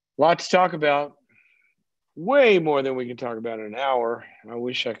 A lot to talk about, way more than we can talk about in an hour. I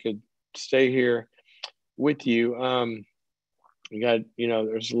wish I could stay here with you. You got,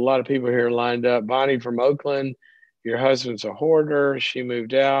 there's a lot of people here lined up. Bonnie from Oakland, your husband's a hoarder. She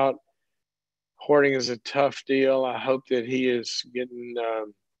moved out. Hoarding is a tough deal. I hope that he is getting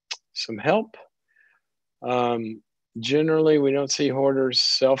some help. Generally, we don't see hoarders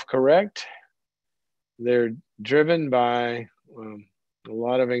self-correct. They're driven by a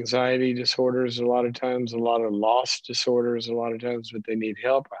lot of anxiety disorders, a lot of times, a lot of loss disorders, a lot of times, but they need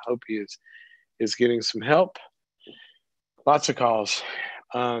help. I hope he is getting some help. Lots of calls.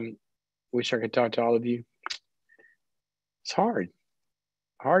 Wish I could talk to all of you. It's hard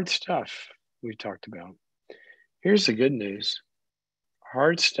stuff we talked about. Here's the good news.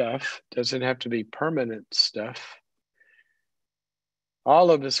 Hard stuff doesn't have to be permanent stuff.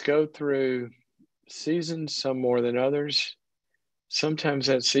 All of us go through seasons, some more than others. Sometimes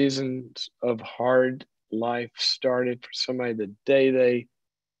that season of hard life started for somebody the day they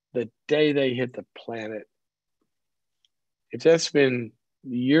hit the planet. If that's been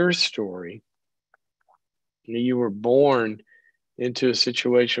your story, you were born into a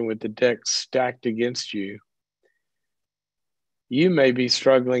situation with the deck stacked against you, you may be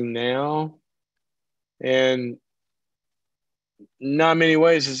struggling now, and not many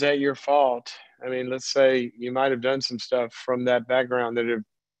ways is that your fault. I mean, let's say you might have done some stuff from that background that have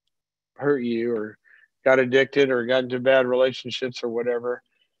hurt you, or got addicted, or got into bad relationships, or whatever.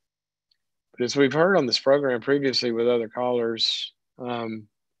 But as we've heard on this program previously with other callers,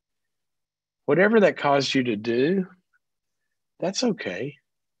 whatever that caused you to do, that's okay.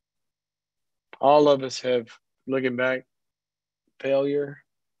 All of us have, looking back, failure.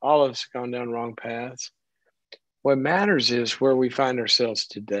 All of us have gone down wrong paths. What matters is where we find ourselves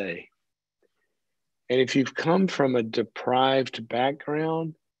today. And if you've come from a deprived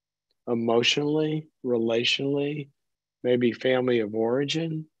background, emotionally, relationally, maybe family of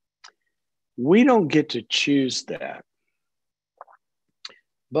origin, we don't get to choose that.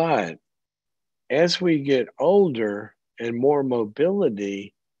 But as we get older and more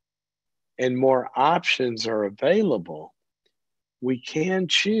mobility and more options are available, we can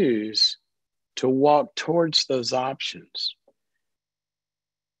choose to walk towards those options.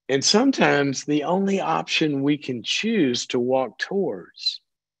 And sometimes the only option we can choose to walk towards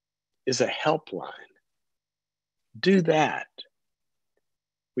is a helpline. Do that.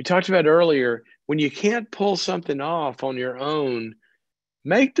 We talked about earlier, when you can't pull something off on your own,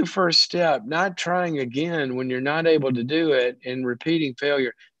 make the first step, not trying again when you're not able to do it and repeating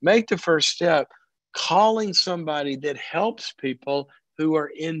failure. Make the first step, calling somebody that helps people who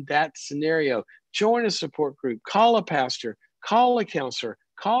are in that scenario. Join a support group, call a pastor, call a counselor,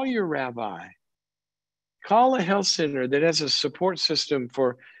 call your rabbi, call a health center that has a support system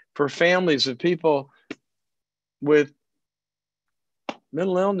for families of people with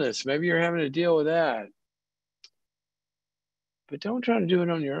mental illness. Maybe you're having to deal with that. But don't try to do it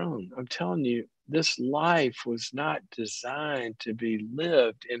on your own. I'm telling you, this life was not designed to be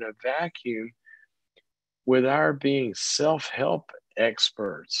lived in a vacuum with our being self-help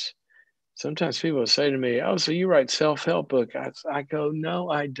experts. Sometimes people say to me, oh, so you write self-help book. I go, no,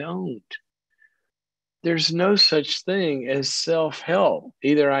 I don't. There's no such thing as self-help.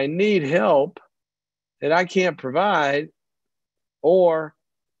 Either I need help that I can't provide, or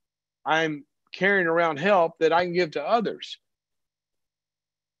I'm carrying around help that I can give to others.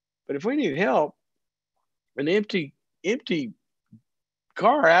 But if we need help, an empty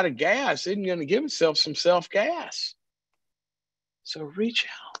car out of gas isn't going to give itself some self-gas. So reach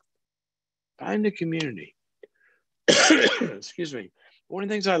out, find a community. Excuse me. One of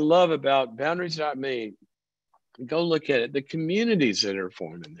the things I love about boundaries.me, go look at it, the communities that are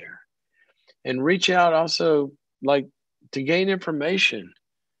forming there, and reach out also, like, to gain information.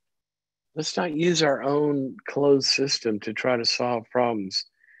 Let's not use our own closed system to try to solve problems.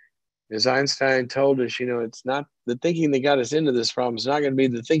 As Einstein told us, it's not the thinking that got us into this problem. It's not going to be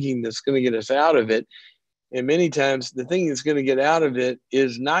the thinking that's going to get us out of it. And many times the thing that's going to get out of it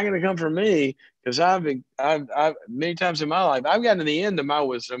is not going to come from me, because I've many times in my life, I've gotten to the end of my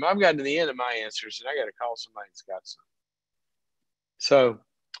wisdom. I've gotten to the end of my answers, and I got to call somebody that's got some. So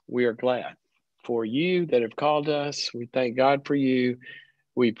we are glad for you that have called us. We thank God for you.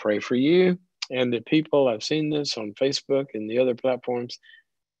 We pray for you. And the people, I've seen this on Facebook and the other platforms,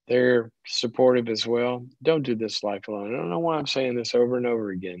 they're supportive as well. Don't do this life alone. I don't know why I'm saying this over and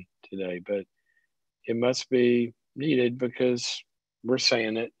over again today, but it must be needed because we're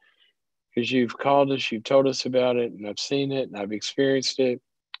saying it, because you've called us, you've told us about it, and I've seen it and I've experienced it.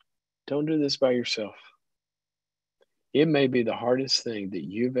 Don't do this by yourself. It may be the hardest thing that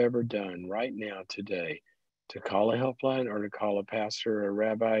you've ever done right now today, to call a helpline or to call a pastor, a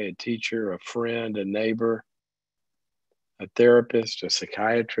rabbi, a teacher, a friend, a neighbor, a therapist, a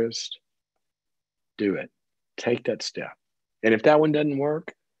psychiatrist. Do it. Take that step. And if that one doesn't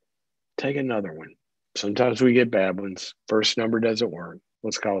work, take another one. Sometimes we get bad ones. First number doesn't work.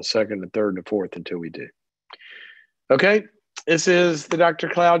 Let's call it second, the third, the fourth until we do. Okay. This is the Dr.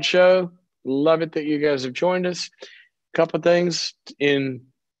 Cloud Show. Love it that you guys have joined us. A couple of things in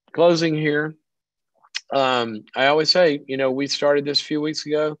closing here. I always say, we started this a few weeks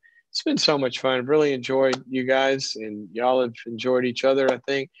ago. It's been so much fun. I've really enjoyed you guys, and y'all have enjoyed each other, I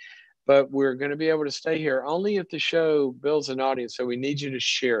think. But we're going to be able to stay here only if the show builds an audience. So we need you to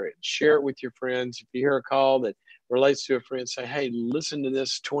share it. Share it with your friends. If you hear a call that relates to a friend, say, hey, listen to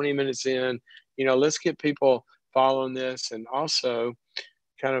this 20 minutes in. Let's get people following this, and also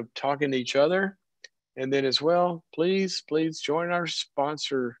kind of talking to each other. And then as well, please join our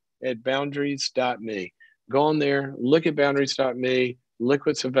sponsor at boundaries.me. Go on there, look at boundaries.me, look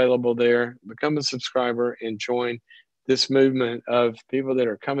what's available there, become a subscriber, and join this movement of people that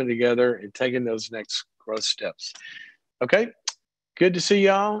are coming together and taking those next growth steps. Okay, good to see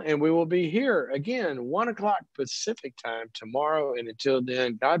y'all. And we will be here again, 1 o'clock Pacific time tomorrow. And until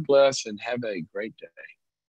then, God bless and have a great day.